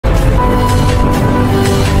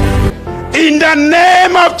the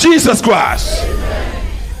name of Jesus Christ.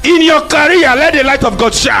 In your career, let the light of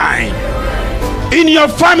God shine. In your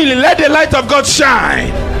family, let the light of God shine.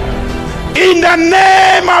 In the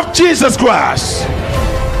name of Jesus Christ.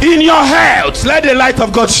 In your health, let the light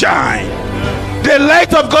of God shine. The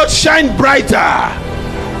light of God shine brighter.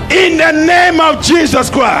 In the name of Jesus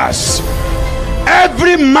Christ.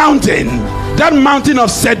 Every mountain, that mountain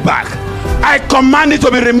of setback, I command it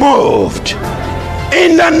to be removed.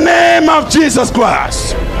 In the name of Jesus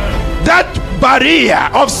Christ. That barrier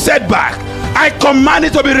of setback, I command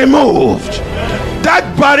it to be removed.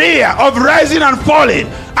 That barrier of rising and falling,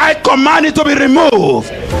 I command it to be removed.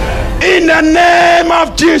 In the name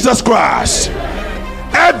of Jesus Christ.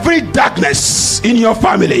 Every darkness in your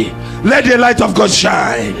family, let the light of God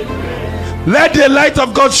shine. Let the light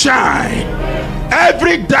of God shine.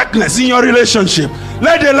 Every darkness in your relationship,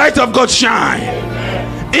 let the light of God shine.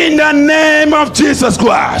 In the name of Jesus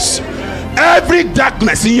Christ. Every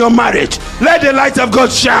darkness in your marriage, let the light of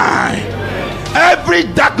God shine. Every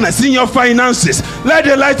darkness in your finances, let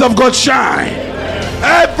the light of God shine.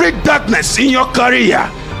 Every darkness in your career,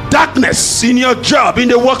 darkness in your job, in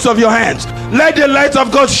the works of your hands, let the light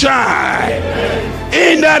of God shine.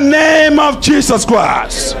 In the name of Jesus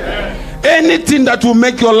Christ. Anything that will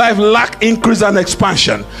make your life lack increase and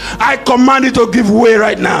expansion, I command it to give way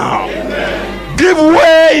right now. Give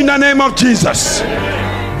way in the name of Jesus.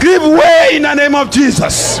 Give way in the name of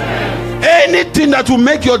Jesus. Anything that will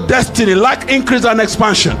make your destiny lack increase and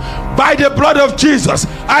expansion, by the blood of Jesus,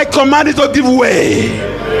 I command it to give way.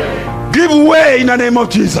 Give way in the name of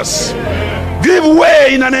Jesus. Give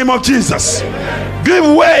way in the name of Jesus. Give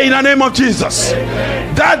way in the name of Jesus.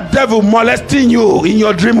 That devil molesting you in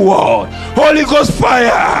your dream world, Holy Ghost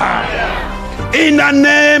fire. In the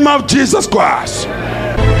name of Jesus Christ.